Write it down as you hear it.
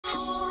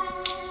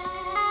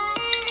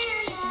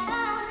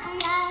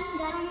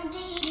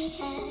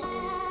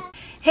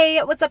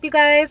Hey, what's up you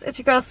guys? It's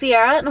your girl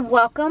Sierra and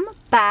welcome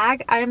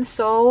back. I am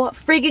so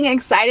freaking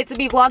excited to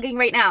be vlogging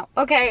right now.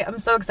 Okay, I'm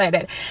so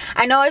excited.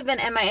 I know I've been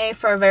MIA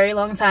for a very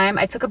long time.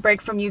 I took a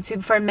break from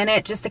YouTube for a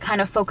minute just to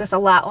kind of focus a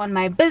lot on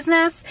my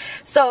business.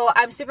 So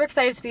I'm super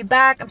excited to be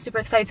back. I'm super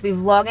excited to be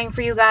vlogging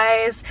for you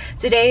guys.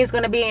 Today is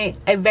going to be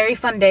a very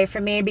fun day for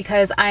me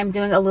because I'm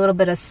doing a little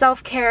bit of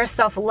self-care,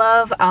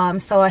 self-love.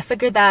 So I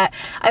figured that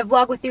I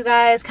vlog with you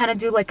guys, kind of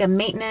do like a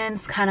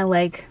maintenance, kind of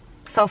like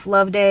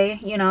self-love day,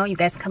 you know. You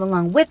guys come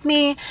along with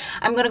me.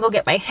 I'm gonna go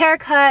get my hair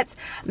cut,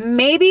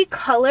 maybe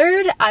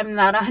colored. I'm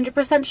not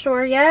 100%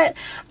 sure yet,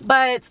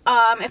 but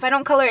if I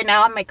don't color it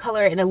now, I might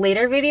color it in a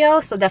later video,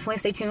 so definitely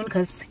stay tuned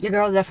because your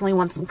girl definitely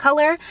wants some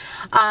color.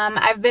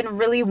 I've been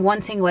really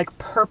wanting like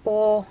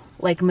purple,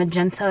 like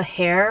magenta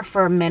hair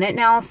for a minute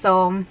now,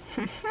 so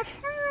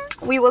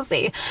we will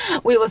see.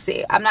 We will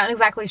see. I'm not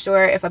exactly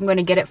sure if I'm going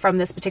to get it from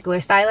this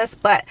particular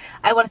stylist, but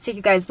I want to take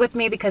you guys with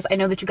me because I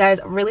know that you guys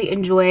really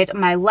enjoyed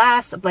my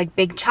last like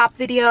big chop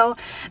video.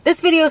 This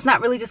video is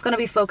not really just going to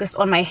be focused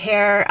on my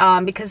hair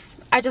because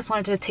I just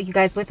wanted to take you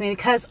guys with me,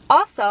 because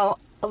also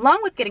along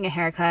with getting a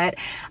haircut,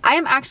 I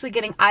am actually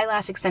getting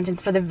eyelash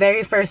extensions for the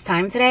very first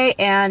time today,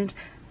 and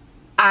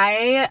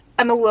I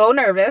am a little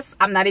nervous.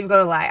 I'm not even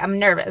gonna lie, I'm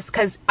nervous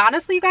because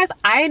honestly you guys,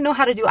 I know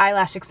how to do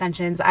eyelash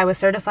extensions. I was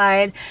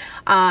certified,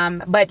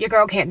 but your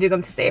girl can't do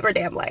them to save her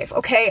damn life.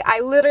 Okay,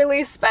 I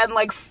literally spend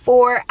like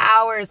 4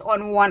 hours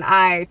on one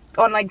eye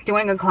on like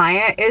doing a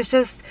client. It's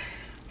just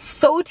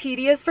so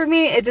tedious for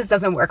me. It just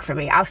doesn't work for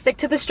me. I'll stick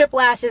to the strip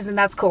lashes and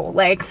that's cool.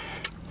 Like,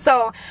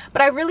 so,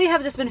 but I really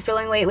have just been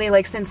feeling lately,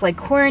 like since like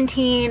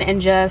quarantine and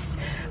just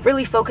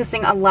really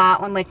focusing a lot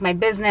on like my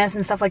business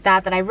and stuff like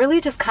that, that I really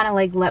just kind of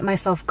like let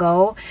myself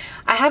go.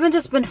 I haven't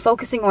just been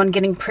focusing on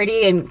getting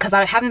pretty, and because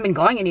I haven't been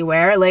going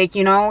anywhere, like,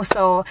 you know,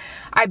 so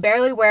I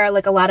barely wear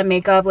like a lot of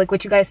makeup. Like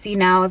what you guys see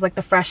now is like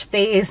the fresh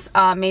face.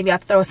 Maybe I'll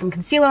throw some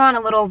concealer on,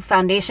 a little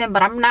foundation,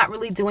 but I'm not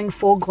really doing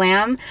full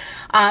glam.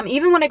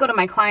 Even when I go to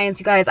my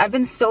clients, you guys, I've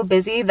been so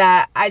busy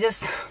that I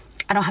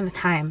don't have the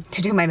time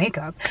to do my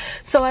makeup.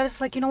 So I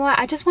was like, you know what,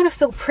 I just want to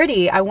feel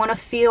pretty. I want to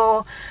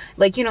feel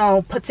like, you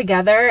know, put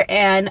together,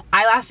 and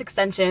eyelash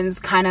extensions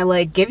kind of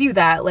like give you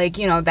that, like,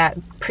 you know, that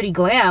pretty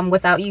glam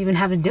without you even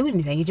having to do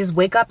anything. You just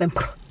wake up and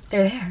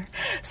they're there.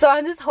 So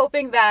I'm just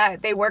hoping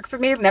that they work for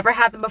me. Never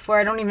had them before.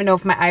 I don't even know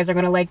if my eyes are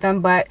gonna like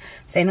them, but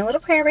saying a little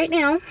prayer right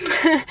now.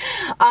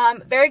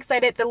 Very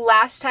excited. The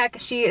lash tech,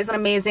 she is an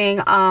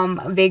amazing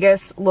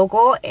Vegas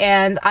local,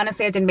 and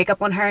honestly I did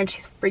makeup on her and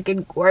she's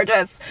freaking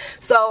gorgeous.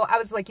 So I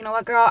was like, you know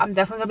what girl, I'm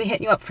definitely gonna be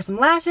hitting you up for some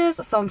lashes,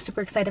 so I'm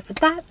super excited for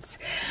that.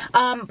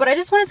 But I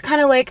just wanted to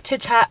kind of like chit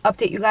chat,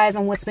 update you guys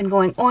on what's been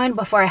going on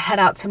before I head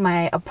out to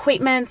my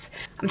appointment.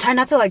 I'm trying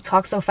not to like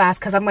talk so fast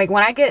because I'm like,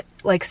 when I get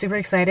like super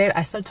excited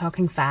I start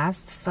talking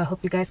fast, so I hope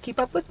you guys keep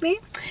up with me.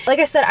 Like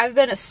I said, I've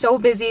been so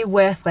busy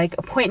with like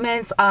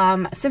appointments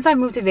since I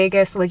moved to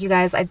Vegas. Like you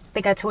guys, I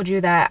think I told you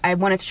that I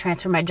wanted to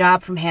transfer my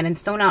job from Hand and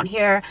Stone out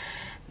here.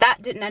 That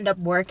didn't end up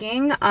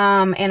working,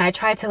 and I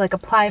tried to like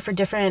apply for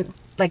different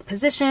like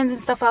positions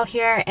and stuff out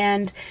here,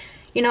 and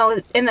you know,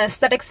 in the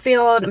aesthetics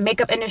field,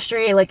 makeup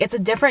industry, like it's a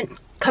different,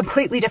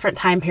 completely different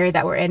time period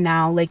that we're in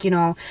now. Like, you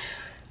know,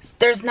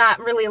 there's not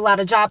really a lot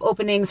of job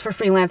openings for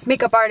freelance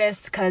makeup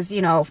artists because,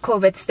 you know,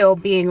 COVID still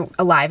being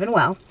alive and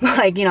well,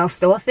 like, you know,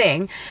 still a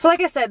thing. So like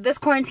I said, this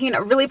quarantine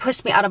really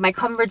pushed me out of my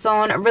comfort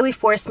zone. It really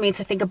forced me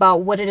to think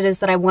about what it is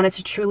that I wanted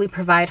to truly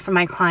provide for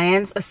my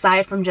clients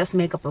aside from just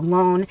makeup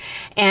alone.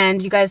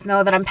 And you guys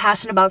know that I'm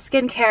passionate about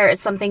skincare.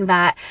 It's something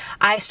that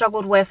I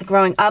struggled with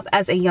growing up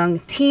as a young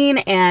teen,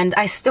 and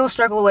I still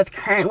struggle with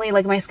currently.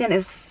 Like my skin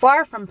is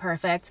far from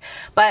perfect,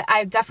 but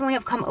I definitely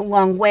have come a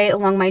long way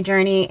along my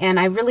journey, and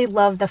I really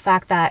love the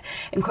fact that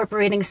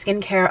incorporating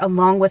skincare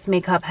along with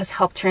makeup has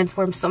helped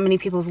transform so many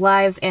people's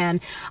lives. And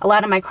a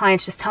lot of my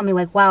clients just tell me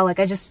like, wow, like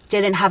I just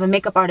didn't have a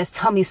makeup artist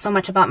tell me so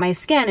much about my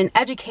skin and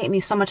educate me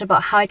so much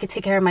about how I could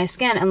take care of my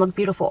skin and look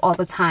beautiful all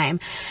the time.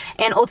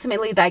 And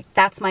ultimately, like,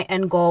 that's my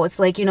end goal. It's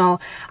like, you know,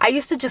 I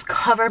used to just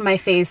cover my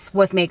face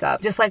with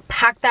makeup, just like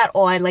pack that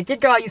on. Like your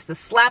girl used to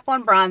slap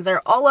on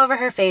bronzer all over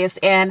her face,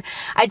 and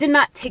I did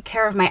not take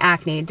care of my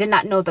acne, did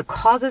not know the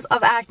causes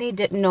of acne,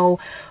 didn't know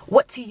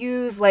what to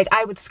use. Like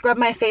I would scrub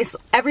my face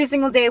every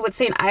single day with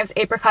St. Ives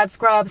apricot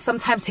scrub,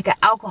 sometimes take an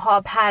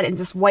alcohol pad and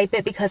just wipe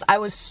it because I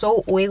was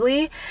so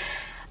oily.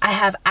 I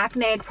have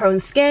acne prone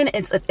skin.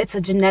 It's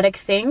a genetic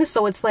thing,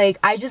 so it's like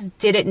I just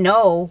didn't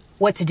know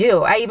what to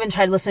do. I even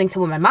tried listening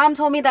to what my mom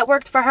told me that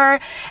worked for her,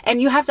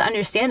 and you have to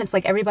understand it's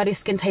like everybody's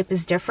skin type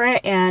is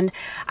different, and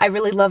I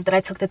really love that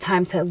I took the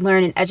time to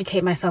learn and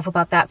educate myself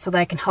about that so that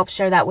I can help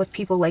share that with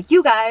people like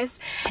you guys.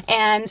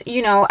 And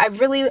you know, I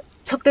really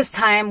took this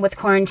time with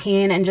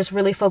quarantine and just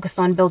really focused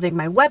on building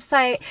my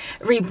website,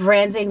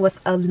 rebranding with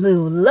a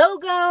new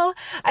logo.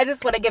 I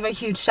just want to give a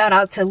huge shout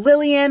out to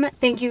Lillian.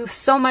 Thank you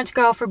so much,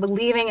 girl, for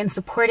believing and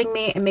supporting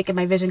me and making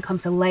my vision come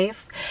to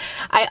life.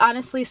 I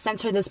honestly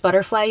sent her this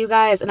butterfly, you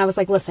guys, and I was was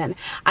like, listen,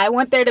 I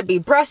want there to be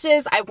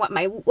brushes. I want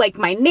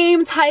my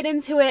name tied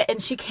into it.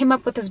 And she came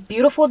up with this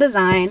beautiful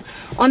design.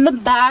 On the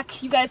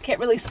back, you guys can't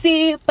really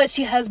see, but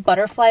she has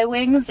butterfly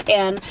wings,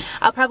 and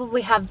I'll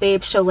probably have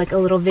Babe show like a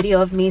little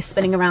video of me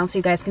spinning around so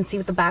you guys can see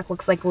what the back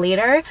looks like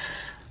later.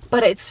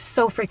 But it's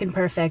so freaking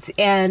perfect,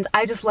 and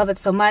I just love it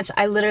so much.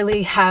 I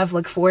literally have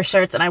like 4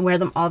 shirts and I wear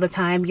them all the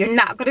time. You're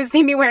not going to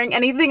see me wearing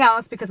anything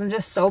else because I'm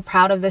just so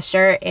proud of this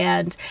shirt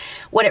and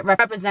what it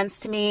represents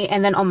to me.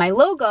 And then on my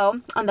logo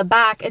on the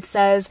back, it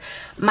says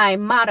my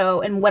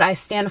motto and what I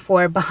stand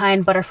for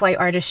behind Butterfly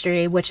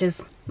Artistry, which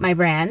is my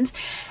brand.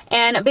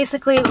 And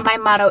basically my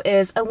motto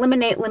is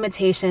eliminate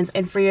limitations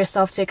and free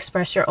yourself to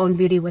express your own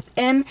beauty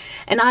within.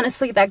 And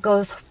honestly, that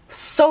goes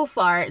so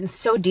far and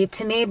so deep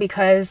to me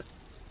because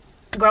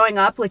growing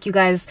up, like you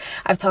guys,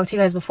 I've talked to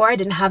you guys before, I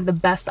didn't have the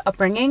best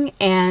upbringing,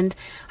 and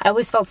I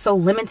always felt so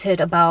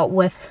limited about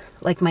with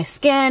like my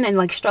skin and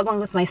like struggling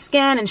with my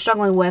skin and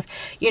struggling with,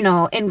 you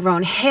know,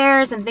 ingrown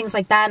hairs and things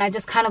like that. And I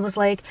just kind of was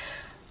like,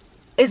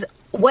 is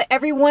what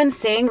everyone's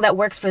saying that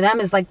works for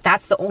them is like,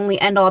 that's the only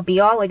end all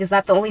be all? Like, is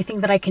that the only thing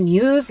that I can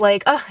use?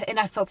 Like, and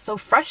I felt so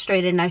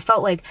frustrated, and I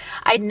felt like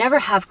I'd never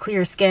have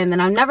clear skin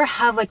and I'd never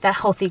have like that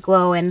healthy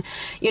glow, and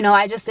you know,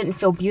 I just didn't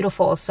feel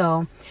beautiful.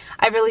 So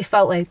I really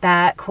felt like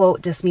that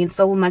quote just means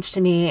so much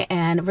to me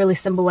and really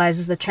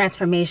symbolizes the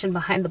transformation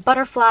behind the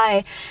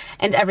butterfly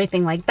and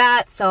everything like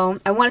that. So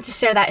I wanted to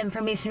share that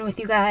information with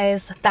you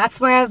guys. That's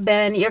where I've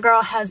been. Your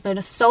girl has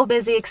been so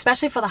busy,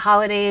 especially for the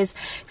holidays,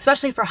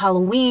 especially for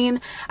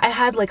Halloween. I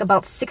had like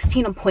about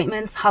 16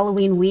 appointments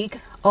Halloween week.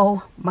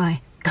 Oh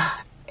my God.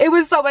 It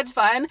was so much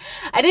fun.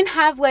 I didn't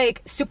have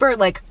like super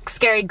like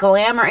scary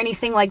glam or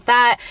anything like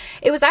that.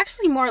 It was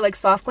actually more like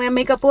soft glam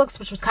makeup looks,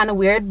 which was kind of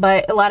weird,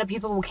 but a lot of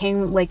people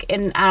came like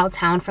in and out of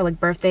town for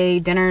like birthday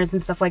dinners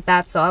and stuff like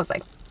that. So I was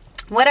like,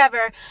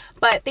 whatever.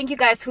 But thank you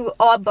guys who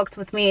all booked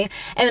with me.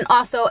 And then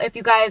also, if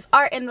you guys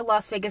are in the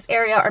Las Vegas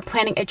area or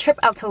planning a trip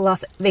out to the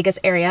Las Vegas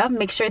area,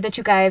 make sure that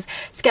you guys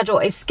schedule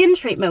a skin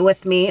treatment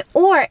with me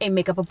or a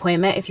makeup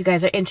appointment if you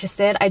guys are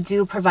interested. I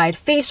do provide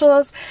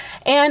facials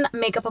and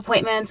makeup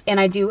appointments,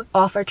 and I do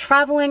offer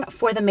traveling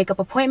for the makeup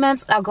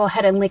appointments. I'll go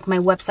ahead and link my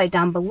website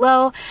down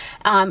below.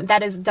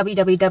 That is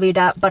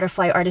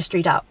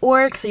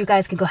www.butterflyartistry.org, so you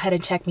guys can go ahead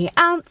and check me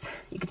out.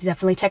 You can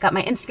definitely check out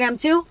my Instagram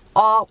too.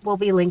 All will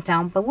be linked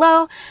down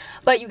below.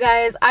 But you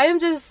guys, I am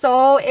just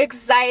so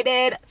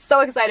excited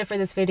for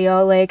this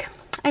video. Like,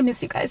 I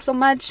miss you guys so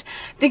much.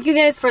 Thank you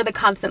guys for the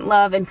constant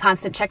love and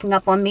constant checking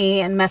up on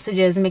me and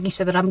messages and making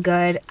sure that I'm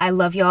good. I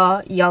love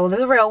y'all. Y'all are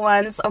the real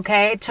ones,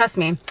 okay? Trust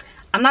me,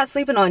 I'm not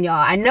sleeping on y'all.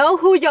 I know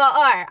who y'all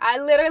are. I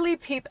literally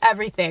peep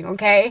everything,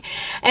 okay?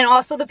 And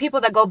also the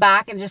people that go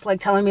back and just like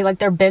telling me like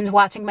they're binge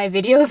watching my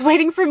videos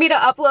waiting for me to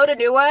upload a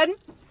new one.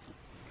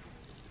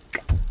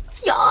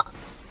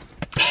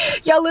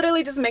 Y'all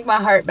literally just make my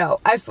heart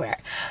melt, I swear.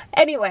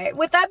 Anyway,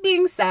 with that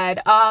being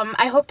said,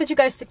 I hope that you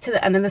guys stick to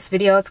the end of this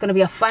video. It's gonna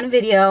be a fun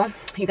video.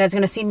 You guys are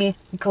gonna see me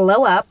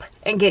glow up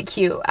and get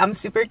cute. I'm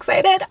super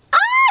excited.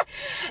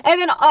 And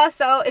then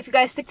also, if you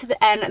guys stick to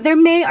the end, there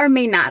may or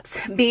may not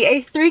be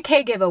a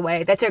 3K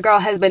giveaway that your girl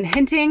has been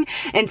hinting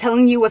and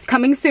telling you was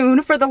coming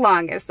soon for the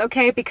longest,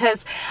 okay?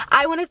 Because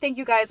I want to thank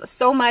you guys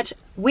so much.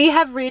 We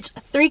have reached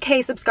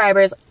 3K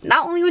subscribers,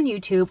 not only on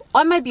YouTube,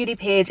 on my beauty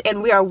page,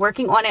 and we are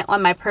working on it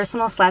on my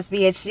personal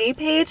 /VHD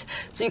page.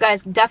 So you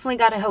guys definitely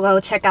gotta go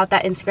check out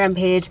that Instagram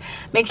page.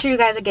 Make sure you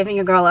guys are giving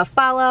your girl a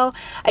follow.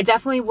 I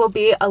definitely will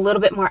be a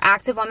little bit more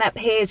active on that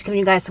page, giving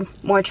you guys some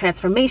more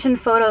transformation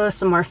photos,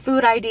 some more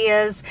food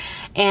ideas,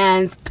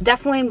 and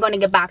definitely I'm going to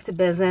get back to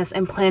business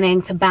and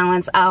planning to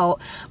balance out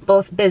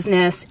both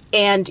business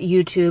and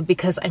YouTube,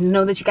 because I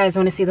know that you guys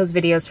want to see those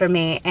videos from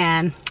me,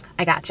 and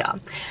I got y'all.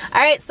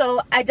 All right,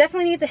 so I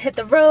definitely need to hit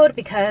the road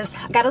because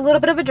I got a little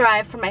bit of a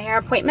drive for my hair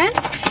appointment,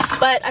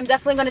 but I'm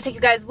definitely going to take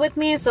you guys with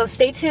me, so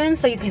stay tuned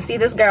so you can see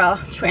this girl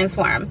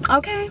transform,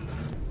 okay?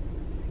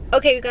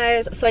 Okay, you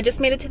guys, so I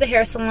just made it to the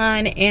hair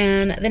salon,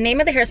 and the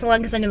name of the hair salon,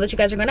 because I know that you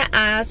guys are gonna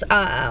ask,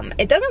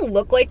 it doesn't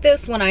look like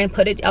this when I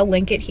put it. I'll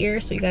link it here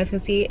so you guys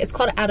can see. It's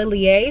called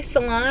Atelier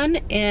Salon,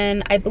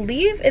 and I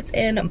believe it's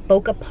in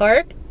Boca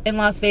Park in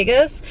Las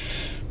Vegas.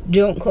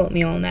 Don't quote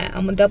me on that.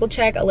 I'm gonna double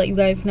check. I'll let you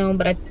guys know,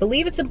 but I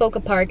believe it's in Boca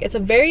Park. It's a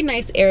very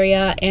nice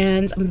area,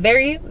 and I'm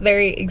very,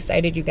 very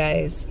excited, you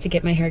guys, to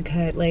get my hair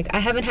cut. Like, I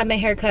haven't had my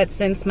hair cut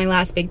since my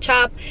last big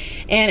chop,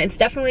 and it's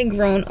definitely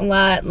grown a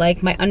lot.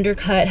 Like, my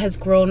undercut has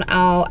grown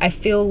out. I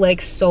feel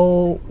like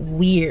so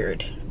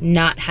weird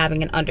not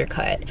having an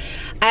undercut.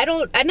 I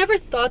never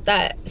thought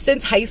that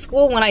since high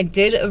school when I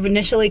did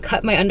initially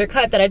cut my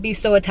undercut that I'd be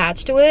so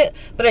attached to it,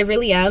 but I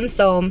really am.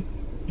 So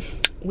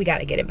we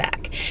gotta get it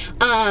back.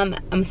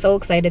 I'm so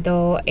excited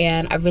though,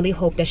 and I really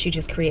hope that she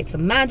just creates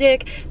some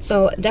magic.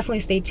 So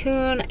definitely stay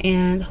tuned,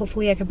 and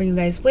hopefully I can bring you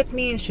guys with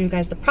me and show you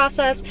guys the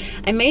process.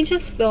 I may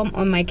just film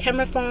on my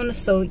camera phone,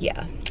 so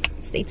yeah,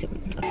 stay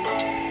tuned.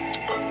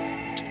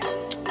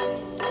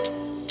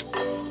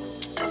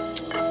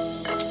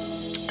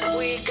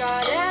 We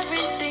got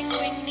everything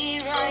we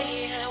need right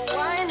here.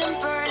 Wine and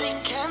burning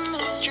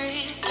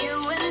chemistry.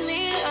 You and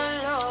me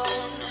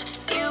alone.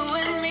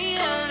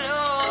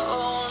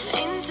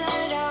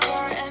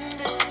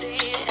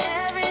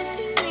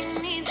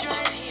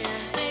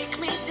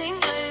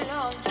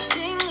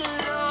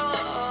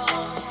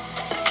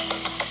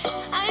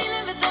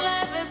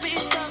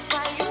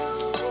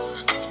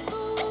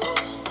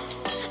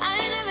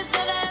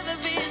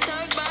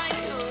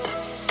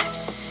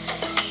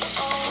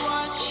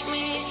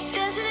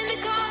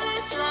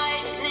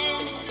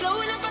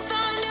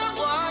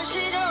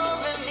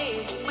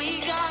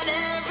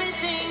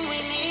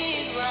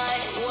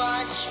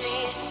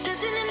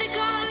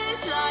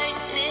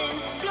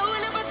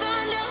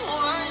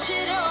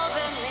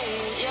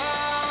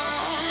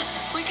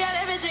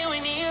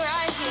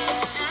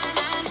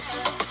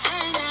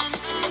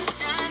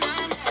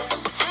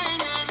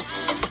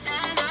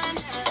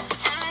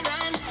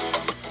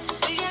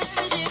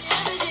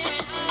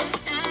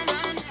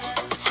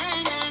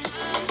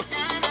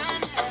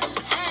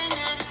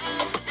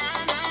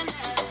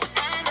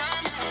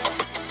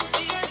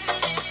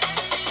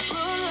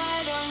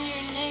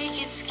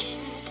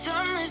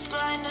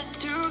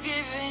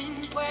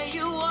 where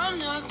you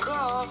wanna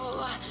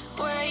go,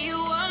 where you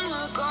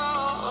wanna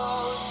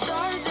go.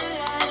 Stars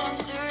align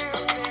under your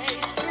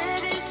face,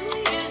 pretty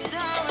sweet your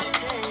sour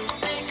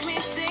taste. Make me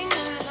sing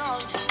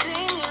along,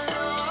 sing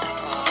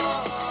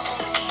along.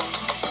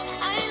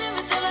 I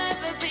never thought I'd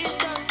ever be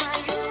stuck by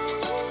you.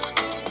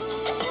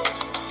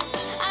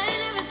 I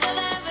never thought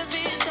I'd ever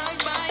be stuck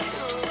by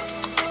you.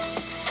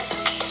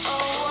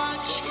 Oh,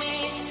 watch me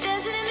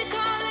dancing in the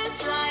colors,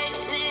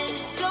 lightning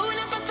blowing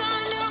up a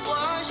thunder,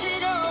 wash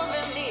it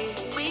over me.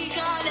 We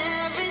got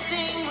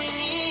everything we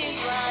need,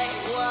 right?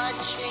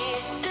 Watch me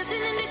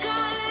dancing in the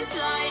colors,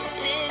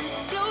 lightning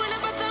blowing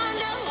up a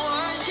thunder,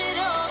 wash it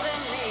over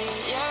me.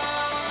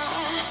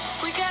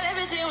 Yeah, we got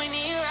everything we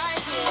need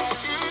right here.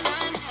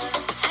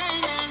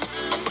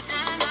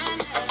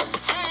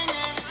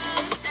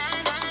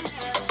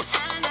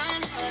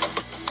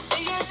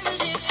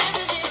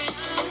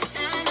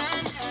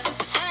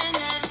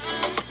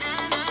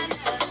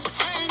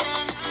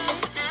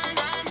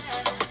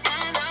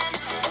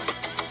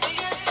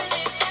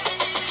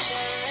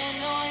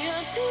 Sharing all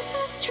your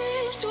deepest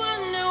dreams,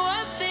 wonder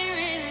what they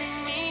really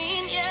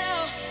mean,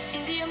 yeah.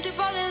 In the empty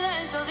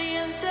lines, all the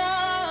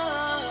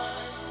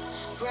answers.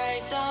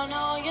 Write down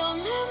all your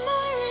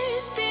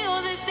memories,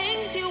 feel the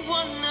things you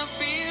wanna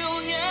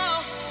feel,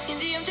 yeah. In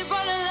the empty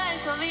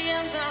lines, all the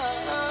answers.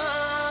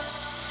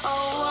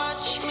 Oh,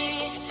 watch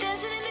me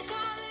dancing in the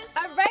colors.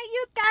 All right,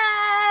 you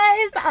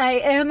guys,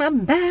 I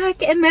am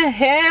back and the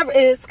hair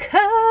is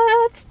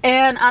cut,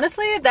 and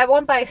honestly that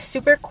went by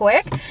super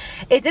quick.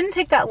 It didn't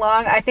take that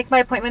long. I think my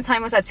appointment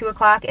time was at 2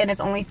 o'clock and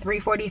it's only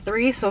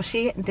 3:43, so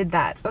she did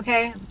that.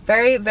 Okay,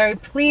 very, very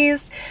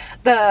pleased.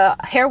 The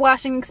hair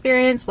washing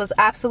experience was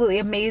absolutely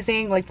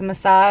amazing. Like the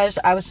massage,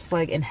 I was just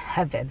like in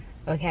heaven.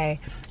 Okay,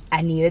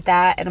 I needed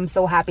that, and I'm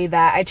so happy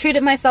that I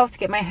treated myself to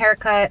get my hair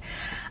cut.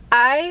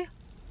 I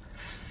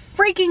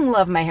freaking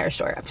love my hair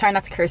short. I'm trying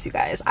not to curse, you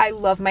guys. I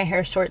love my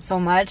hair short so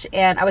much,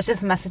 and I was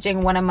just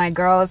messaging one of my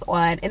girls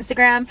on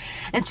Instagram,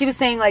 and she was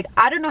saying like,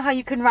 I don't know how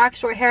you can rock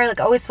short hair. Like,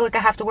 I always feel like I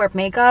have to wear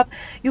makeup.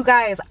 You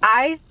guys,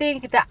 I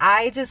think that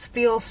I just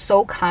feel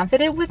so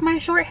confident with my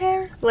short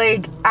hair.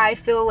 Like, I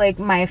feel like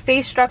my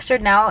face structure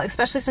now,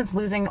 especially since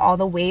losing all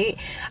the weight,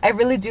 I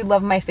really do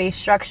love my face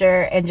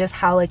structure and just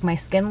how like my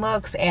skin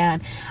looks.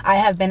 And I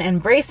have been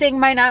embracing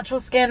my natural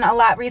skin a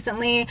lot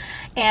recently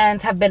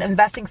and have been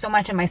investing so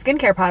much in my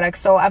skincare products.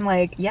 So I'm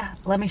like, yeah,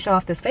 let me show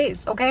off this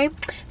face. Okay,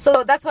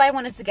 so that's why I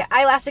wanted to get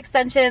eyelash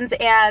extensions.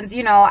 And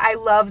you know, I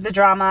love the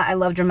drama, I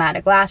love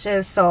dramatic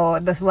lashes. So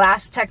the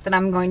lash tech that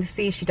I'm going to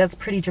see, she does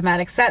pretty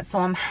dramatic sets, so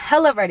I'm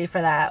hella ready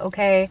for that.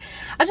 Okay,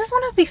 I just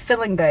want to be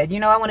feeling good, you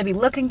know. I want to be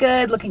looking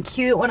good, looking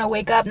cute when I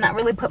wake up, not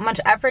really put much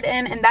effort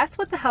in, and that's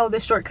what the hell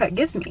this shortcut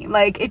gives me.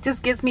 Like, it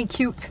just gives me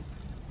cute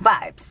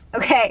vibes.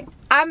 Okay,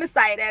 I'm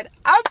excited.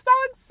 I'm so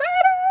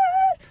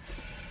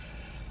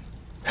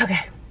excited.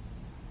 Okay,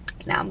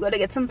 now I'm gonna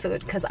get some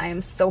food because I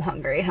am so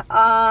hungry.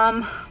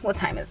 What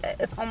time is it?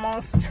 It's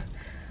almost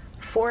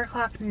 4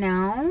 o'clock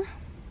now.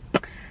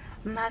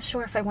 I'm not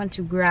sure if I want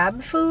to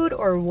grab food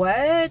or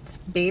what.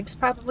 Babe's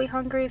probably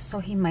hungry, so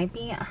he might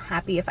be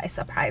happy if I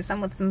surprise him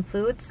with some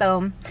food,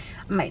 so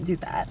I might do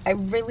that. I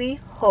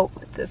really hope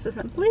that this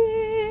isn't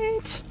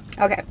bleach.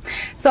 Okay,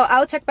 so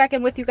I'll check back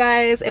in with you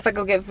guys if I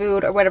go get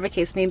food or whatever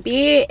case may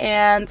be,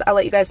 and I'll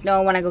let you guys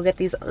know when I go get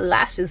these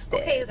lashes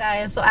did. Okay, you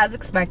guys, so as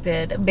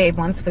expected, Babe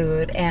wants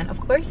food, and of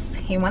course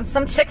he wants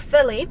some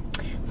Chick-fil-A.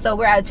 So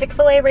we're at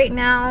Chick-fil-A right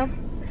now.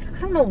 I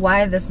don't know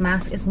why this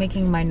mask is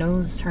making my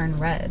nose turn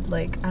red.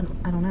 Like, I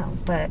don't know,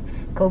 but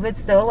COVID's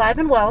still alive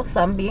and well,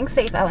 so I'm being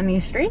safe out in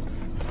these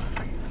streets.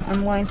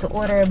 I'm going to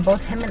order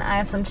both him and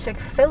I some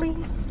Chick-fil-A.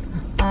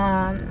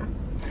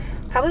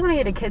 Probably want to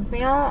get a kids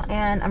meal,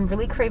 and I'm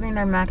really craving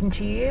their mac and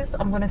cheese.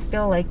 I'm gonna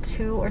steal like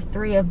 2 or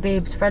 3 of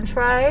Babe's french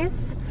fries,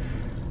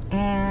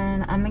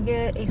 and I'm gonna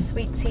get a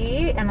sweet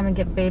tea, and I'm gonna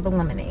get Babe a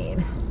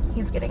lemonade.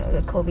 He's getting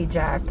a Kobe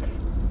Jack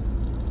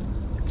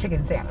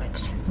chicken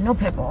sandwich, no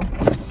pickle.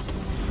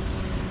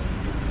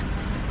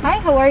 Hi,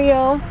 how are you?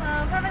 Hello, do you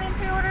have any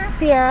pre-order?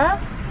 Sierra.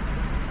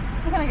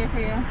 What can I get for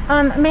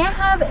you? May I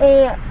have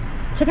a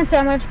chicken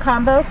sandwich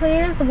combo,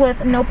 please,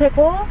 with no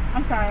pickle?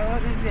 I'm sorry, what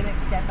didn't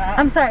get that?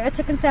 I'm sorry, a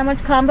chicken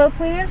sandwich combo,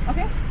 please.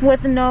 Okay.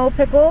 With no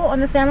pickle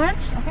on the sandwich.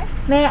 Okay.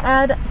 May I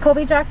add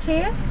Kobe Jack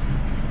cheese?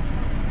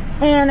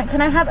 And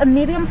can I have a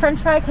medium french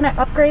fry? Can I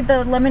upgrade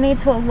the lemonade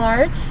to a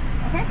large?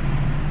 Okay.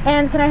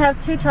 And can I have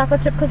 2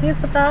 chocolate chip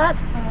cookies with that?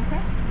 Okay.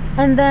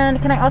 And then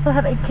can I also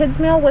have a kids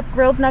meal with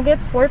grilled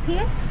nuggets, 4-piece?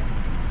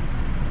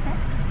 Okay.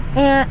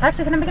 And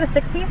actually, can I make it a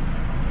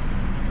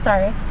 6-piece?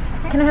 Sorry.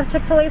 Okay. Can I have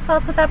Chick-fil-A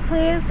sauce with that,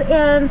 please?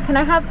 And can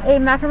I have a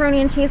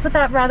macaroni and cheese with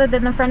that rather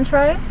than the french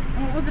fries?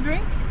 And what was the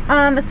drink?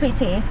 A sweet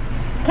tea.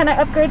 Can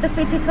I upgrade the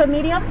sweet tea to a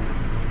medium?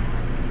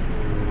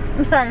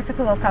 I'm sorry if it's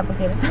a little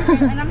complicated. Okay,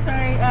 and I'm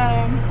sorry,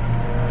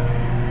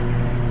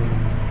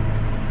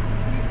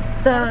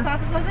 the what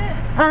sauces was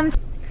it?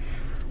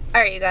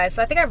 Alright, you guys,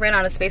 so I think I ran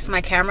out of space on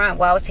my camera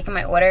while I was taking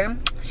my order.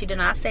 She did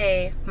not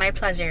say my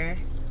pleasure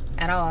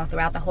at all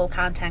throughout the whole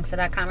context of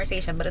that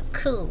conversation, but it's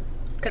cool.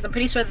 because I'm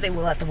pretty sure that they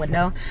will at the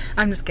window.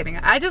 I'm just kidding.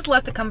 I just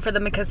love to come for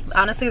them because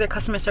honestly their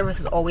customer service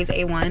is always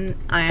A1,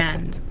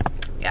 and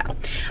yeah.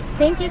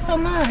 Thank you so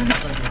much.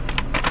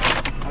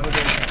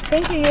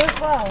 Thank you, you as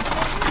well.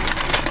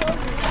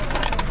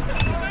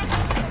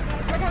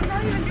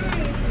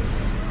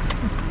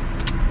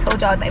 Told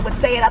y'all they would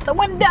say it out the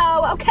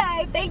window.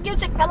 Okay, thank you,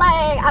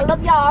 Chick-fil-A. I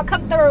love y'all.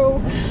 Come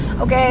through.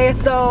 Okay,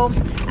 so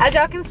as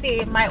y'all can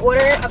see, my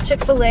order of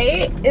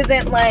Chick-fil-A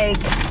isn't like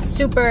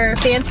super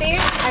fancy.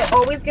 I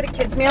always get a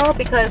kids meal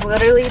because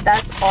literally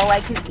that's all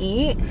I can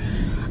eat.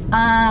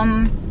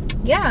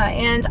 Yeah,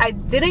 and I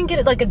didn't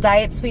get like a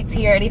diet sweet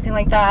tea or anything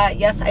like that.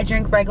 Yes, I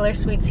drink regular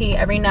sweet tea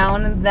every now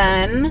and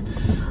then,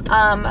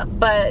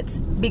 but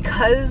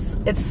because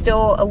it's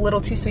still a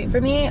little too sweet for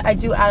me, I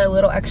do add a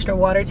little extra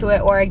water to it,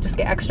 or I just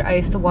get extra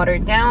ice to water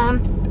it down.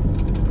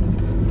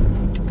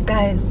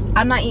 Guys,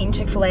 I'm not eating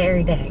Chick-fil-A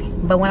every day,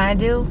 but when I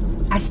do,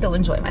 I still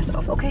enjoy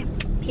myself, okay?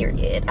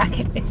 Period. I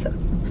can't wait to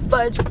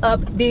fudge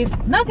up these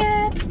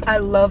nuggets. I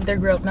love their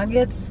grilled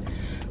nuggets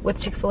with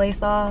Chick-fil-A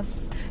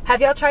sauce.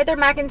 Have y'all tried their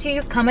mac and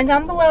cheese? Comment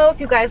down below if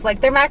you guys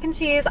like their mac and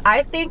cheese.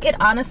 I think it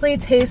honestly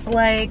tastes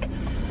like,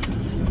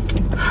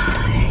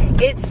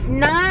 it's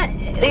not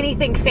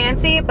anything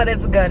fancy, but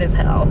it's good as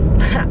hell.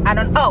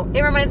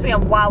 It reminds me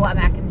of Wawa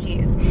mac and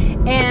cheese.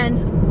 And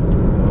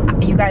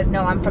you guys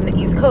know I'm from the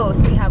East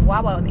Coast. We have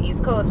Wawa on the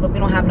East Coast, but we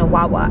don't have no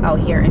Wawa out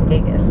here in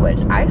Vegas, which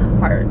I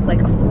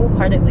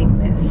full-heartedly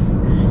miss.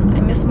 I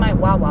miss my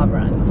Wawa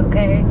runs,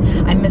 okay?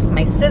 I miss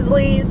my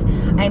Sizzlies.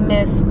 I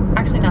miss,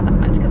 actually not that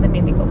much because it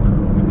made me go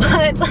poop.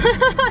 But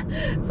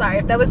sorry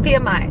if that was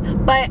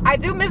TMI. But I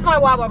do miss my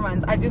Wawa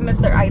runs. I do miss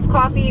their iced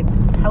coffee.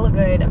 Hella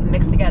good,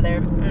 mixed together.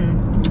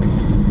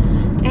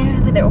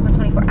 And they're open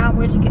 24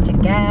 hours. You get your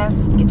gas,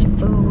 you get your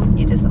food.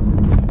 You just,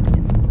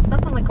 it's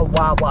nothing like a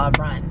Wawa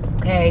run,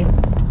 okay?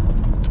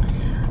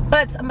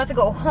 But I'm about to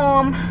go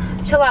home,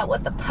 chill out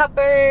with the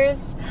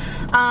puppers.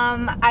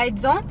 I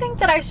don't think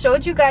that I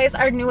showed you guys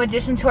our new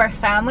addition to our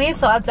family,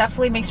 so I'll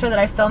definitely make sure that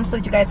I film so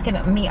that you guys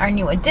can meet our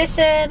new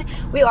addition.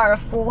 We are a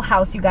full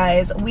house, you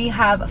guys. We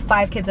have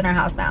 5 kids in our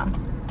house now.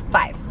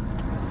 5.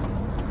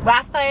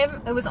 Last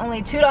time it was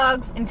only 2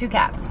 dogs and 2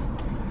 cats,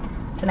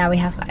 so now we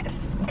have 5.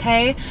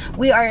 Okay,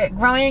 we are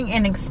growing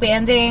and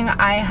expanding.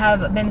 I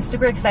have been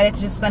super excited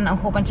to just spend a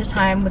whole bunch of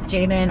time with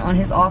Jaden on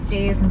his off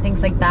days and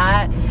things like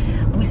that.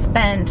 We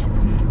spent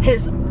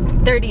his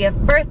 30th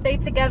birthday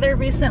together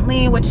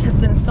recently, which has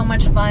been so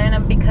much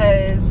fun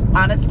because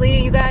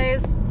honestly, you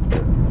guys,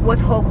 with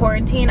whole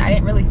quarantine, I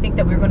didn't really think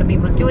that we were going to be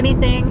able to do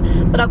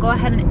anything, but I'll go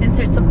ahead and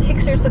insert some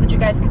pictures so that you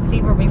guys can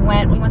see where we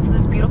went. We went to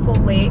this beautiful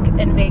lake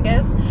in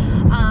Vegas,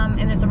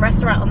 and there's a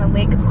restaurant on the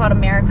lake. It's called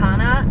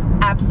Americana.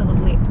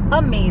 Absolutely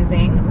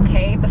amazing.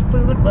 Okay, the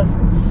food was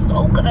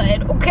so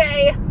good.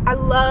 Okay, I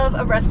love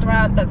a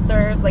restaurant that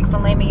serves like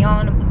filet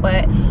mignon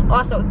but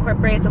also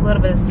incorporates a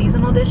little bit of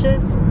seasonal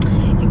dishes.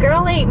 Your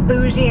girl ain't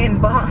bougie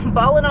and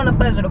balling on a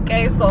budget,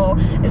 okay? So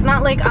it's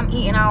not like I'm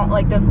eating out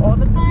like this all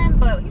the time,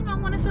 but you know,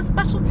 when it's a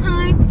special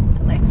time,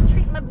 I like to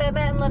treat my baby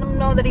and let him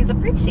know that he's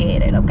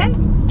appreciated, okay?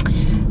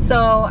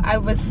 So I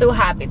was so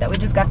happy that we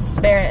just got to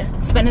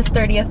spend his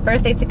 30th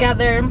birthday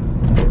together,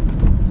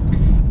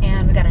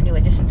 and we got a new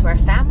addition to our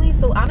family.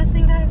 So honestly,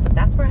 you guys,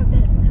 that's where I've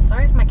been.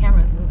 Sorry if my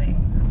camera is moving.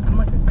 I'm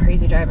like a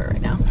crazy driver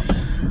right now.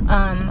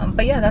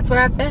 But yeah, that's where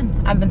I've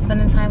been. I've been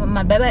spending time with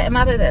my baby and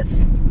my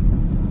babies.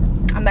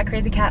 I'm that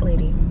crazy cat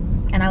lady,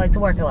 and I like to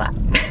work a lot.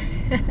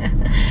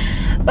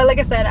 But like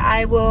I said,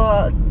 I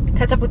will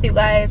catch up with you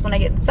guys when I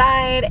get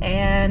inside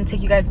and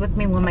take you guys with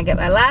me when I get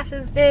my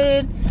lashes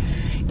did.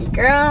 Your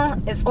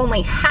girl is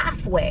only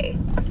halfway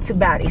to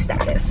baddie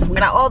status. We're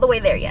not all the way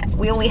there yet.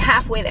 We only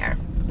halfway there,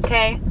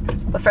 okay?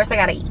 But first I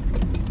gotta eat.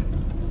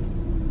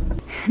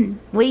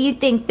 What do you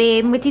think,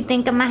 babe? What do you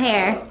think of my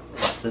hair?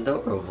 It's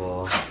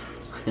adorable.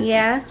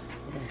 Yeah?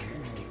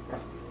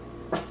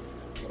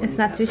 It's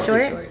not too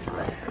short?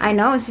 I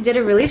know, she did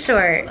it really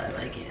short. I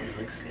like it. It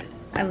looks good.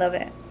 I love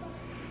it.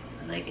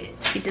 I like it.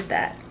 She did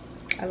that.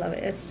 I love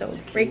it. It's so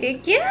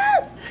freaking cute.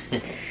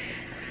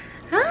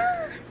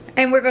 Ah.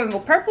 And we're gonna go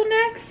purple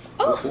next.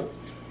 Oh,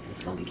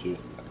 It's gonna be cute.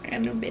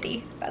 brand new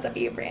bitty. About to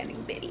be a brand new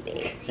bitty,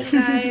 babe. Hey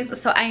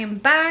guys, so I am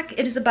back.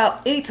 It is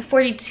about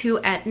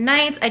 8:42 at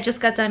night. I just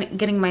got done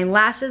getting my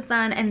lashes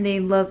done and they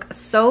look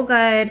so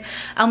good.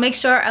 I'll make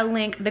sure I'll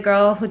link the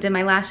girl who did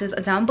my lashes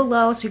down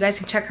below so you guys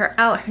can check her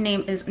out. Her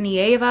name is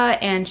Nieva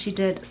and she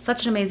did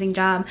such an amazing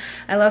job.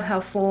 I love how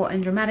full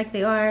and dramatic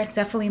they are. It's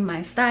definitely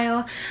my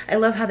style. I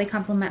love how they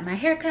complement my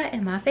haircut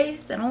and my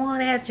face and all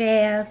that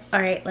jazz.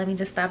 All right, let me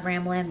just stop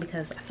rambling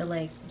because I feel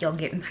like y'all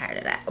getting tired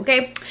of that,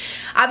 okay?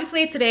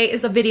 Obviously today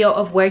is a video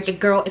of where your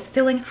girl is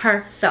feeling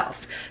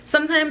herself.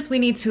 Sometimes we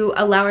need to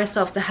allow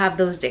ourselves to have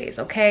those days,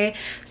 okay?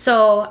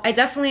 So I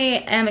definitely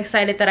am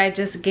excited that I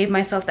just gave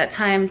myself that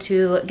time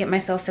to get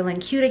myself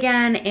feeling cute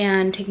again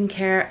and taking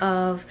care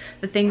of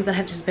the things that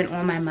have just been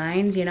on my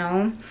mind, you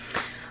know?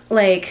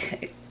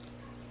 Like,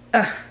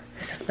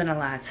 it's just been a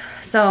lot.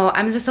 So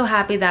I'm just so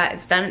happy that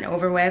it's done and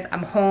over with.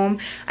 I'm home.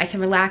 I can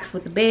relax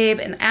with the babe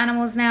and the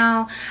animals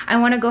now. I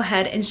want to go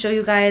ahead and show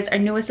you guys our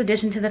newest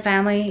addition to the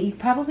family. You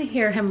probably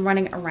hear him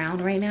running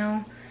around right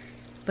now.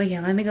 But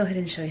yeah, let me go ahead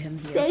and show him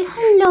here. Say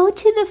hello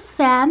to the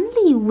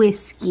family,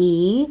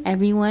 Whiskey.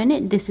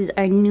 Everyone, this is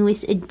our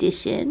newest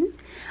addition.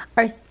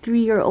 Our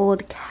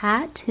 3-year-old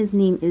cat. His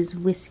name is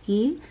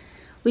Whiskey.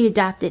 We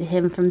adopted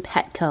him from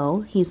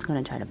Petco. He's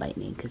gonna try to bite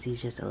me because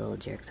he's just a little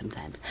jerk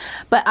sometimes.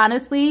 But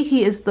honestly,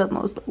 he is the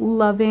most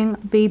loving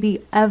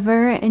baby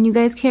ever. And you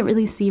guys can't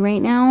really see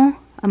right now.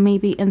 I'll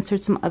maybe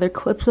insert some other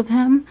clips of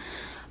him.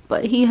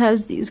 But he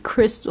has these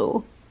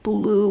crystal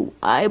blue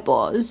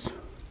eyeballs.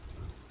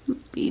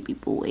 Baby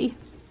boy.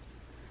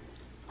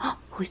 Oh,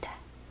 who's that?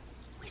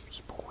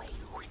 Whiskey boy.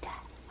 Who's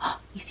that? Oh,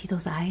 you see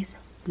those eyes?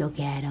 Look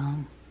at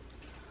him.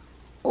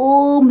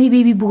 Oh, my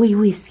baby boy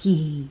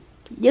Whiskey.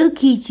 Look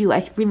at you.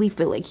 I really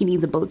feel like he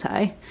needs a bow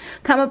tie.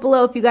 Comment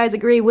below if you guys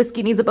agree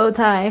Whiskey needs a bow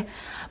tie.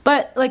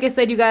 But like I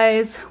said, you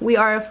guys, we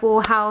are a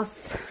full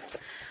house.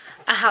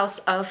 A house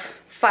of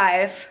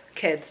 5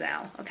 kids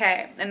now,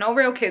 okay? And no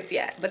real kids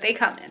yet, but they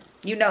come in.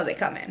 You know they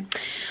come in.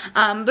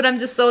 But I'm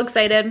just so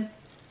excited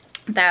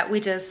that we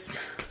just,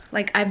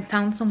 like, I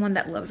found someone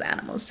that loves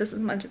animals just as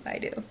much as I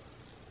do.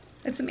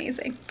 It's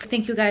amazing.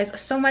 Thank you guys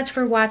so much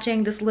for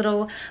watching this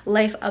little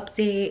life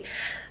update,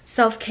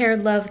 self-care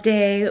love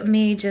day,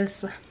 me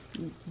just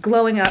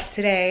glowing up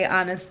today,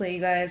 honestly,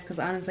 you guys, because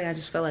honestly I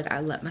just feel like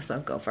I let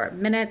myself go for a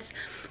minute.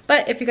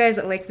 But if you guys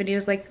like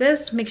videos like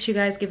this, make sure you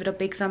guys give it a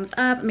big thumbs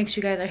up. Make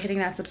sure you guys are hitting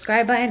that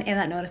subscribe button and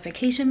that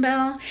notification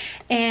bell,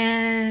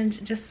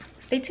 and just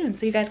stay tuned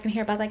so you guys can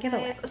hear about that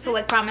giveaway. So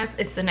like promised,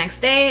 it's the next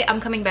day. I'm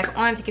coming back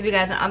on to give you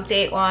guys an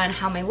update on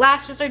how my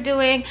lashes are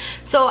doing.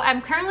 So I'm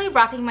currently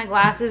rocking my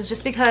glasses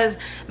just because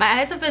my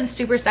eyes have been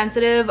super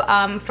sensitive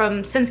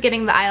since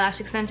getting the eyelash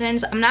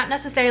extensions. I'm not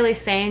necessarily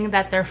saying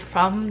that they're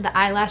from the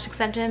eyelash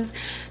extensions,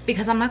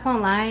 because I'm not gonna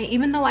lie,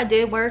 even though I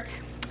did work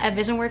at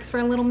Vision Works for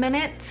a little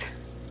minute,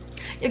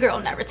 your girl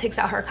never takes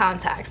out her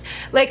contacts.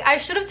 Like, I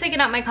should have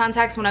taken out my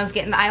contacts when I was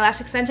getting the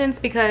eyelash extensions,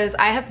 because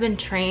I have been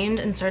trained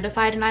and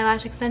certified in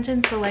eyelash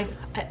extensions, so like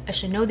I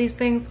should know these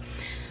things.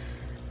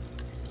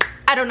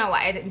 I don't know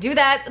why I didn't do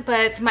that,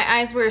 but my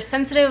eyes were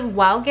sensitive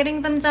while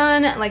getting them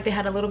done. Like, they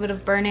had a little bit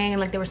of burning and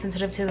like they were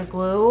sensitive to the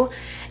glue,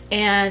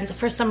 and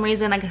for some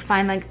reason I could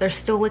find like there's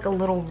still like a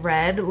little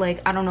red,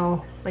 like I don't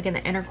know, like in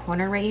the inner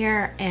corner right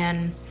here,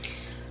 and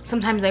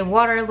sometimes they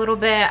water a little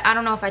bit. I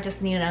don't know if I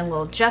just needed a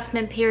little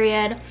adjustment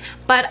period,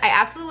 but I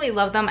absolutely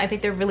love them. I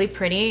think they're really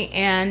pretty,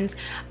 and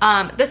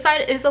this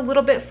side is a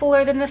little bit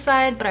fuller than this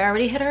side, but I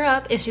already hit her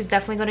up and she's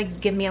definitely going to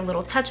give me a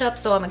little touch up,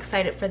 so I'm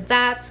excited for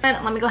that.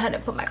 And let me go ahead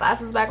and put my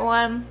glasses back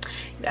on.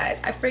 You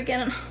guys, I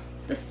freaking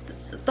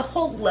the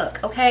whole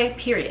look, okay,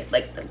 period,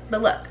 like the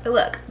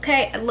look,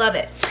 okay, I love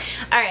it.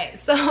 All right,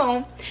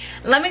 so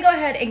let me go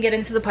ahead and get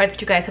into the part that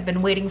you guys have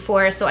been waiting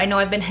for. So I know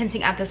I've been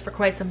hinting at this for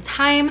quite some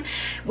time.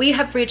 We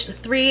have reached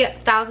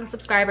 3,000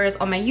 subscribers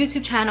on my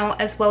YouTube channel,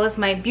 as well as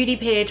my beauty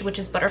page, which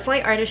is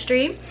Butterfly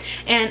Artistry,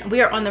 and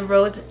we are on the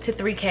road to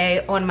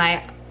 3K on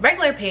my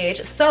regular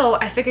page. So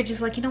I figured, just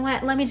like, you know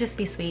what, let me just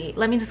be sweet,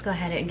 let me just go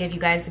ahead and give you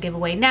guys the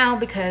giveaway now,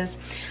 because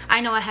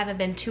I know I haven't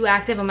been too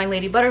active on my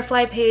Lady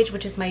Butterfly page,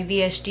 which is my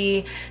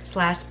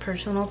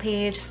VSG/personal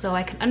page, so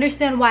I can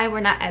understand why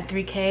we're not at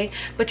 3K,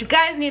 but you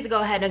guys need to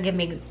go ahead and give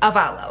me a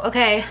follow,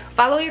 okay?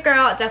 Follow your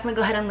girl. Definitely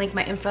go ahead and link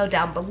my info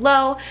down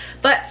below.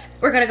 But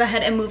we're gonna go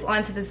ahead and move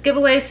on to this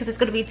giveaway. So there's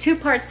gonna be 2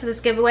 parts to this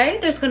giveaway.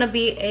 There's gonna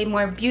be a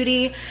more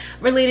beauty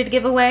related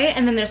giveaway,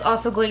 and then there's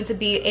also going to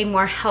be a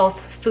more health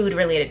food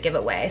related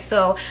giveaway.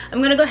 So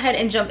I'm gonna go ahead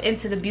and jump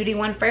into the beauty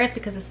one first,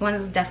 because this one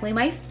is definitely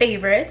my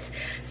favorite.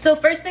 So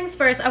first things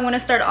first, I want to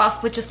start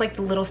off with just like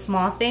the little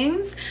small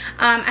things.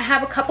 I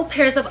have a couple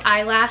pairs of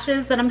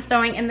eyelashes that I'm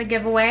throwing in the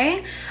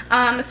giveaway.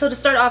 So to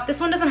start off, this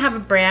one doesn't have a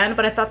brand,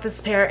 but I thought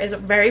this pair is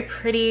very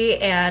pretty,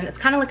 and it's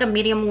kind of like a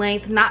medium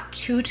length, not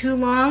too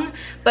long,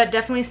 but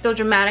definitely still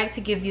dramatic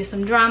to give you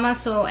some drama.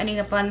 So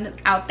anyone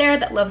out there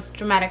that loves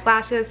dramatic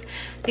lashes,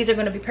 these are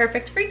going to be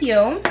perfect for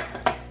you.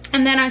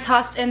 And then I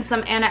tossed in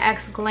some Anna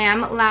X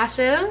Glam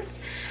lashes.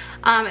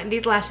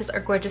 These lashes are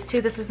gorgeous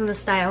too. This is in the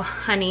style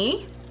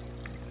Honey.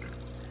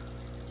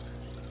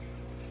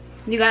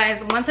 You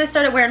guys, once I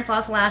started wearing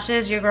false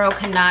lashes, your girl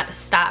cannot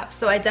stop.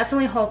 So I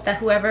definitely hope that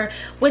whoever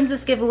wins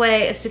this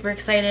giveaway is super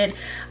excited,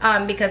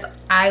 because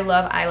I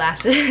love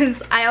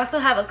eyelashes. I also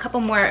have a couple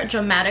more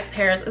dramatic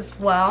pairs as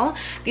well.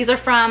 These are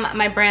from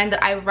my brand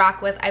that I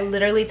rock with. I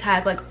literally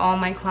tag like all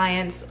my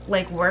clients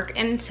like work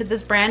into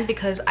this brand,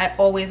 because I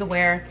always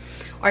wear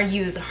or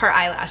use her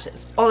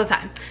eyelashes all the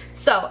time.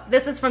 So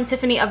this is from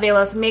Tiffany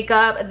Avelos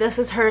Makeup. This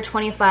is her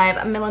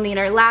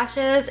 25mm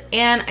lashes,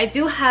 and I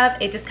do have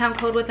a discount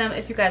code with them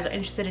if you guys are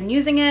interested in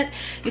using it.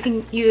 You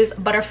can use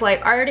Butterfly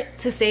Art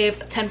to save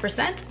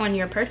 10% on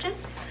your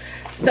purchase.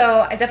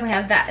 So I definitely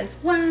have that as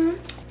well.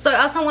 So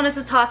I also wanted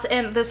to toss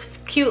in this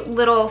cute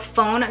little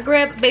phone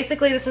grip.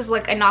 Basically, this is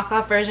like a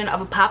knockoff version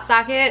of a pop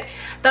socket.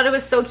 Thought it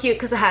was so cute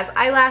because it has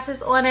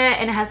eyelashes on it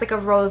and it has like a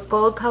rose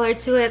gold color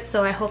to it.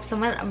 So I hope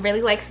someone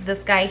really likes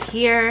this guy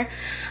here.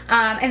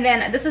 And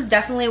then this is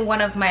definitely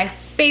one of my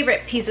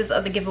favorite pieces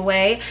of the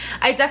giveaway.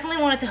 I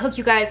definitely wanted to hook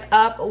you guys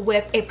up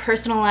with a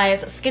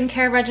personalized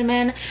skincare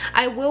regimen.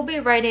 I will be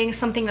writing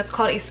something that's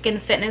called a skin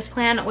fitness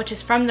plan, which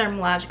is from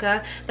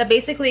Dermalogica, that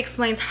basically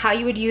explains how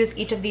you would use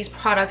each of these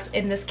products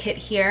in this kit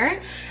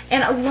here.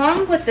 And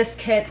along with this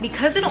kit,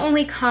 because it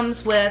only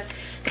comes with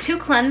 2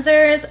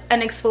 cleansers, an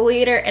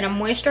exfoliator, and a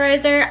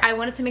moisturizer, I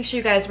wanted to make sure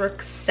you guys were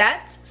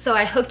set. So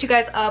I hooked you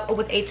guys up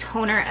with a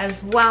toner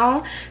as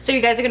well. So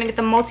you guys are gonna get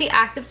the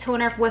multi-active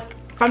toner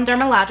from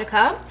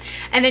Dermalogica,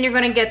 and then you're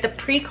going to get the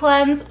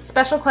pre-cleanse,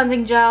 special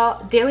cleansing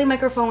gel, daily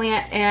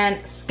microfoliant,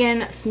 and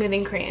skin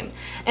smoothing cream.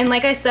 And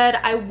like I said,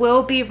 I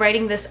will be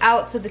writing this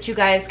out so that you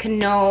guys can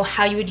know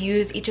how you would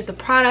use each of the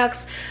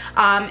products.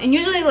 And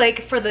usually,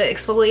 like for the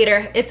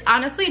exfoliator, it's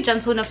honestly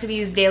gentle enough to be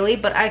used daily,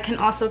 but I can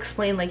also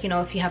explain, like, you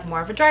know, if you have more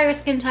of a drier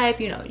skin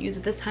type, you know, use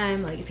it this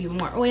time. Like if you're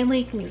more oily,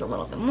 you can use a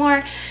little bit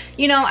more.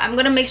 You know, I'm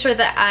going to make sure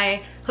that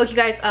I hook you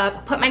guys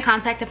up, put my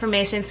contact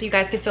information so you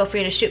guys can feel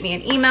free to shoot me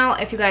an email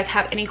if you guys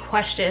have any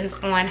questions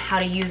on how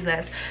to use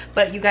this.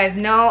 But you guys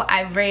know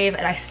I rave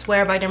and I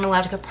swear by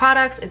Dermalogica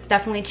products. It's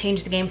definitely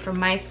changed the game for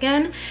my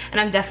skin,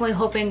 and I'm definitely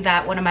hoping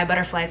that one of my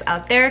butterflies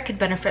out there could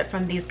benefit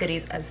from these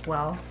goodies as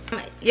well.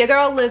 Your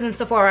girl lives in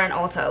Sephora and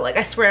Ulta. Like,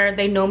 I swear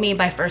they know me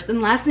by first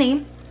and last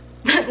name.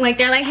 Like,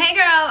 they're like, hey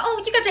girl,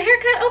 oh, you got your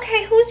haircut?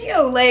 Okay, who's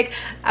you? Like,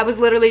 I was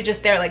literally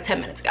just there like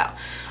 10 minutes ago.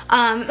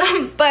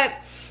 But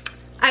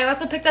I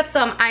also picked up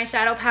some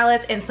eyeshadow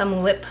palettes and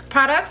some lip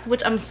products,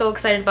 which I'm so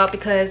excited about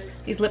because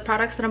these lip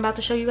products that I'm about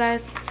to show you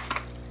guys,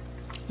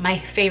 my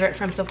favorite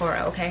from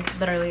Sephora, okay?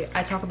 Literally,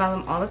 I talk about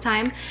them all the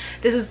time.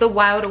 This is the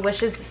Wild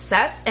Wishes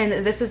sets,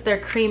 and this is their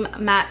cream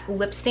matte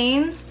lip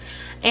stains.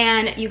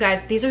 And you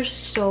guys, these are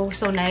so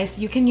nice.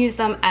 You can use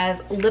them as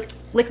liquid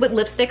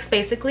lipsticks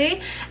basically,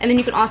 and then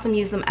you can also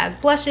use them as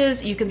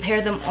blushes. You can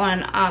pair them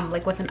on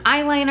like with an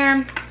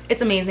eyeliner.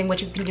 It's amazing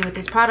what you can do with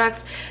these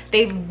products.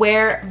 They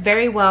wear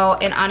very well,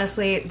 and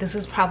honestly, this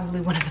is probably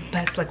one of the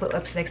best liquid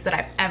lipsticks that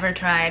I've ever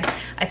tried.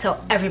 I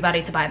tell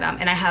everybody to buy them,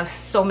 and I have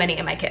so many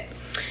in my kit.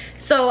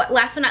 So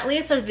last but not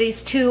least are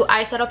these 2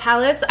 eyeshadow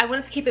palettes. I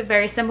wanted to keep it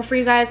very simple for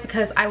you guys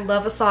because I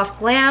love a soft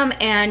glam,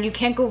 and you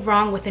can't go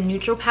wrong with a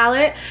neutral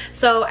palette.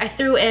 So I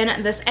threw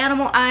in this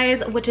Animal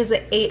Eyes, which is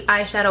an 8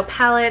 eyeshadow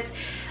palette,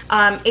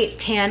 8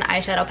 pan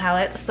eyeshadow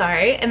palette,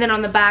 sorry. And then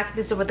on the back,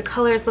 this is what the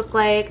colors look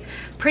like.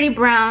 Pretty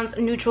browns,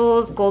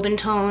 neutrals, golden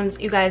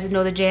tones. You guys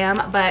know the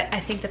jam, but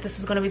I think that this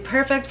is gonna be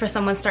perfect for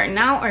someone starting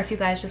out, or if you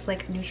guys just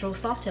like neutral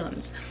soft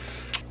tones.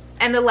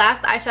 And the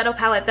last eyeshadow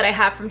palette that I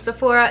have from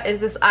Sephora is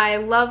this I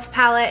Love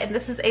palette, and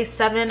this is a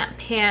 7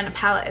 pan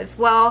palette as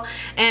well.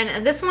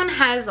 And this one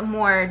has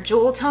more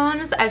jewel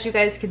tones, as you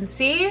guys can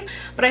see,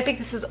 but I think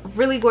this is a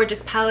really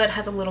gorgeous palette. It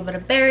has a little bit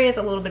of berries,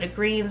 a little bit of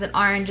greens and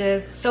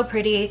oranges, so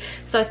pretty.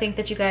 So I think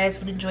that you guys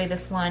would enjoy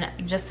this one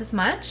just as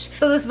much.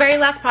 So this very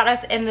last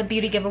product in the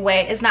beauty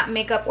giveaway is not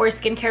makeup or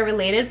skincare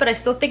related, but I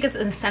still think it's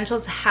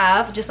essential to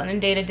have just on a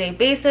day-to-day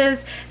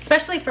basis,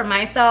 especially for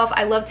myself.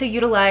 I love to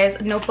utilize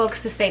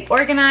notebooks to stay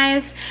organized.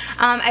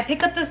 I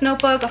picked up this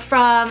notebook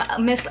from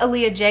Miss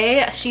Aaliyah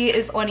J. She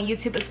is on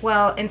YouTube as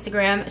well,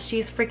 Instagram.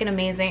 She's freaking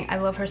amazing. I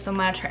love her so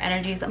much. Her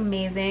energy is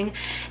amazing.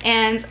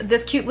 And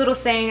this cute little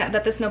saying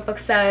that this notebook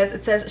says,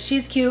 it says,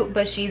 she's cute,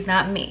 but she's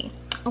not me.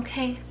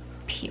 Okay,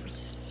 period.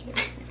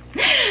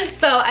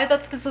 So I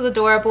thought this was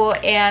adorable,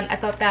 and I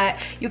thought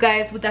that you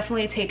guys would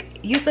definitely take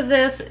use of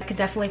this. You can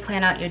definitely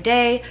plan out your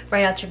day,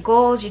 write out your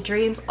goals, your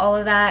dreams, all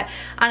of that.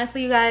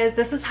 Honestly, you guys,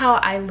 this is how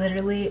I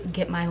literally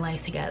get my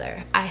life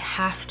together. I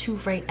have to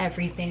write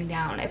everything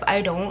down. If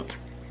I don't,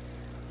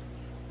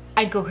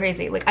 I'd go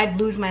crazy. Like, I'd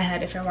lose my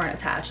head if I weren't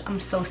attached. I'm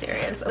so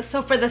serious.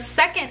 So for the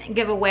second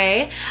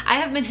giveaway, I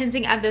have been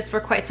hinting at this for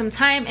quite some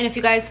time, and if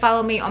you guys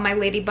follow me on my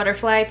Lady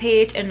Butterfly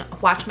page and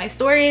watch my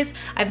stories,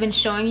 I've been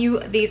showing you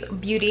these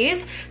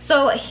beauties.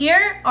 So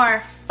here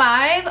are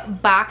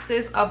 5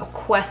 boxes of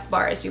Quest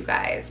bars, you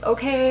guys,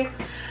 okay?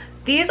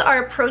 These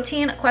are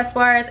protein Quest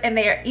bars, and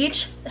they are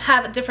each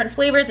have different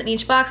flavors in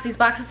each box. These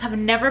boxes have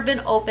never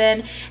been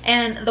opened,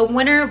 and the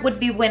winner would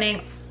be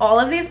winning all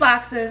of these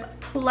boxes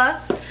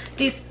plus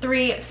these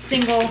 3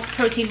 single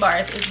protein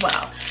bars as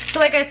well. So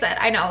like I said,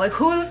 I know, like,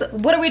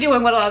 what are we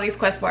doing with all these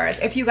Quest bars?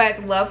 If you guys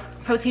love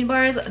protein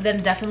bars,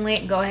 then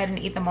definitely go ahead and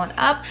eat them on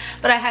up.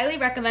 But I highly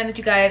recommend that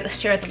you guys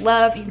share the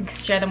love. You can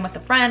share them with a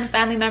friend,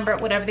 family member,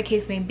 whatever the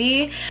case may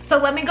be. So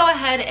let me go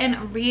ahead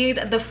and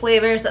read the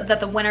flavors that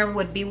the winner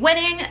would be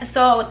winning.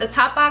 So the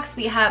top box,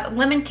 we have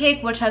lemon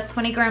cake, which has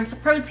 20 grams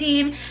of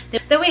protein.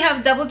 Then we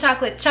have double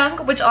chocolate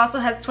chunk, which also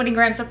has 20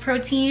 grams of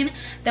protein.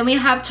 Then we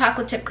have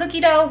chocolate chip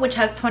cookie dough, which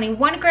has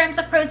 21 grams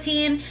of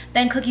protein.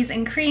 Then cookies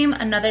and cream,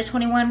 another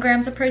 21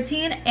 grams of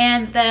protein.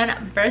 And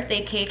then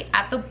birthday cake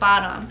at the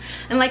bottom.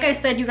 And like I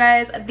said, you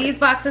guys, these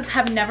boxes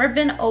have never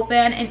been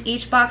open, and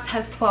each box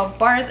has 12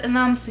 bars in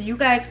them, so you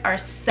guys are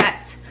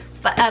set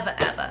forever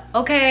ever,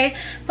 okay?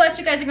 Plus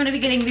you guys are going to be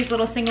getting these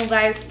little single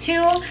guys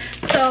too,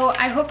 so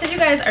I hope that you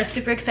guys are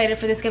super excited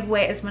for this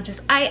giveaway as much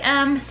as I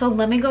am. So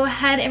let me go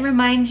ahead and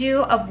remind you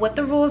of what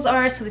the rules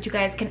are so that you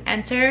guys can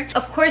enter.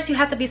 Of course, you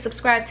have to be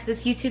subscribed to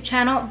this YouTube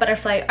channel,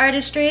 Butterfly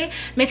Artistry.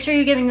 Make sure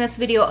you're giving this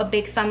video a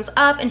big thumbs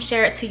up and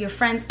share it to your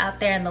friends out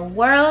there in the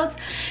world.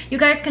 You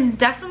guys can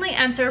definitely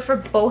enter for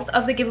both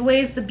of the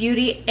giveaways, the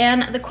beauty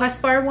and the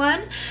quest bar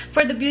one.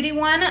 For the beauty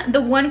one,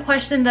 the one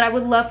question that I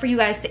would love for you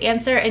guys to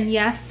answer, and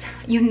yes,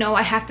 you know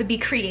I have to be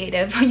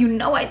creative, you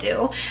know I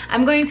do,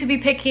 I'm going to be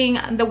picking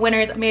the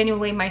winners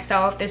manually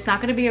myself. There's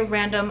not going to be a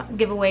random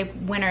giveaway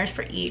winners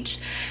for each.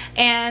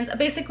 And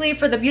basically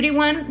for the beauty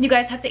one, you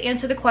guys have to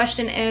answer the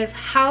question is,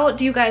 how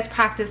do you guys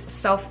practice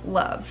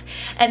self-love?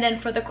 And then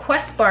for the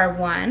quest bar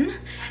one,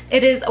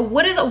 it is,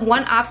 what is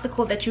one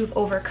obstacle that you've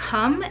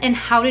overcome and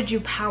how did you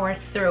power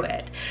through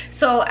it?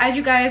 So as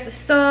you guys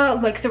saw,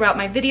 like throughout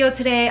my video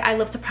today, I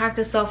love to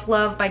practice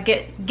self-love by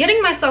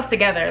getting myself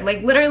together.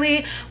 Like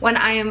literally when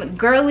I am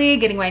girly,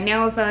 getting my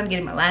nails done,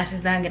 getting my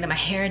lashes done, getting my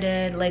hair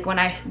did. Like when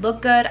I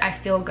look good, I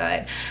feel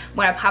good.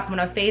 When I pop on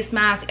a face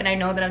mask and I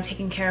know that I'm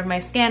taking care of my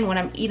skin, when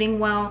I'm eating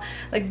well,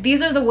 like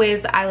these are the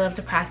ways that I love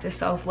to practice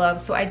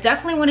self-love. So I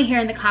definitely want to hear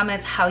in the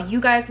comments how you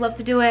guys love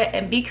to do it,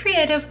 and be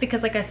creative,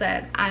 because like I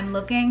said, I'm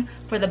looking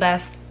for the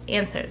best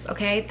answers,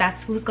 okay?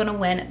 That's who's gonna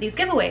win these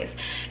giveaways.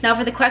 Now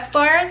for the quest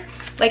bars,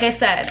 like I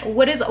said,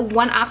 what is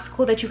one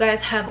obstacle that you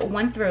guys have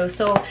went through?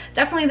 So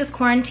definitely this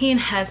quarantine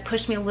has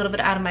pushed me a little bit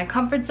out of my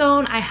comfort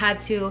zone. I had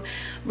to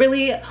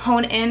really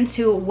hone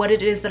into what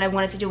it is that I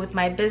wanted to do with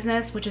my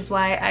business, which is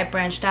why I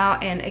branched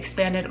out and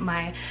expanded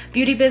my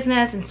beauty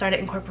business and started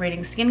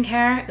incorporating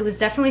skincare. It was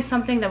definitely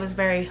something that was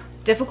very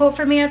difficult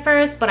for me at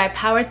first, but I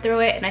powered through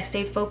it and I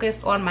stayed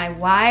focused on my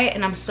why,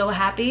 and I'm so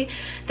happy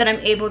that I'm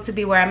able to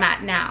be where I'm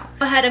at now.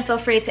 Go ahead and feel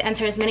free to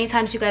enter as many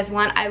times you guys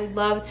want. I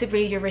love to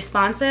read your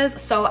responses,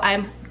 so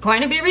I'm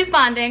going to be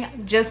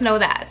responding, just know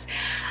that.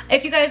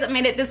 If you guys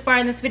made it this far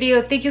in this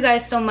video, thank you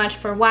guys so much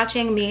for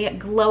watching me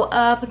glow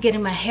up,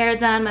 getting my hair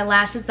done, my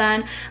lashes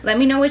done. Let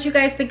me know what you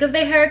guys think of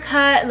the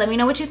haircut. Let me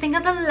know what you think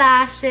of the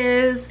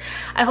lashes.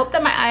 I hope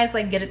that my eyes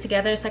like get it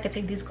together so I could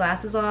take these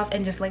glasses off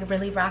and just like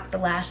really rock the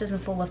lashes in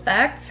full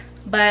effect.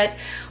 But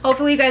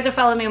hopefully you guys are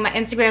following me on my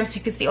Instagram so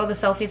you can see all the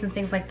selfies and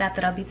things like that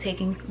that I'll be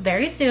taking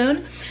very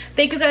soon.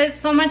 Thank you guys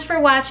so much for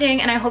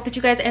watching, and I hope that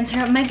you guys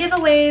enter my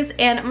giveaways.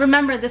 And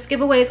remember, this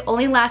giveaway is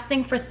only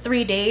lasting for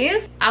 3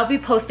 days. I'll be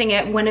posting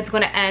it when it's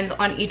going to end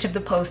on each of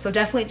the posts, so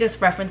definitely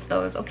just reference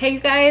those. Okay, you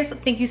guys?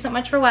 Thank you so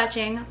much for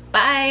watching.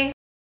 Bye!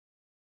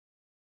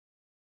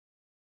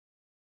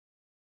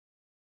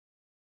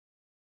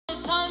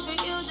 It's time for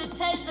you to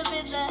taste the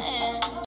bitter end.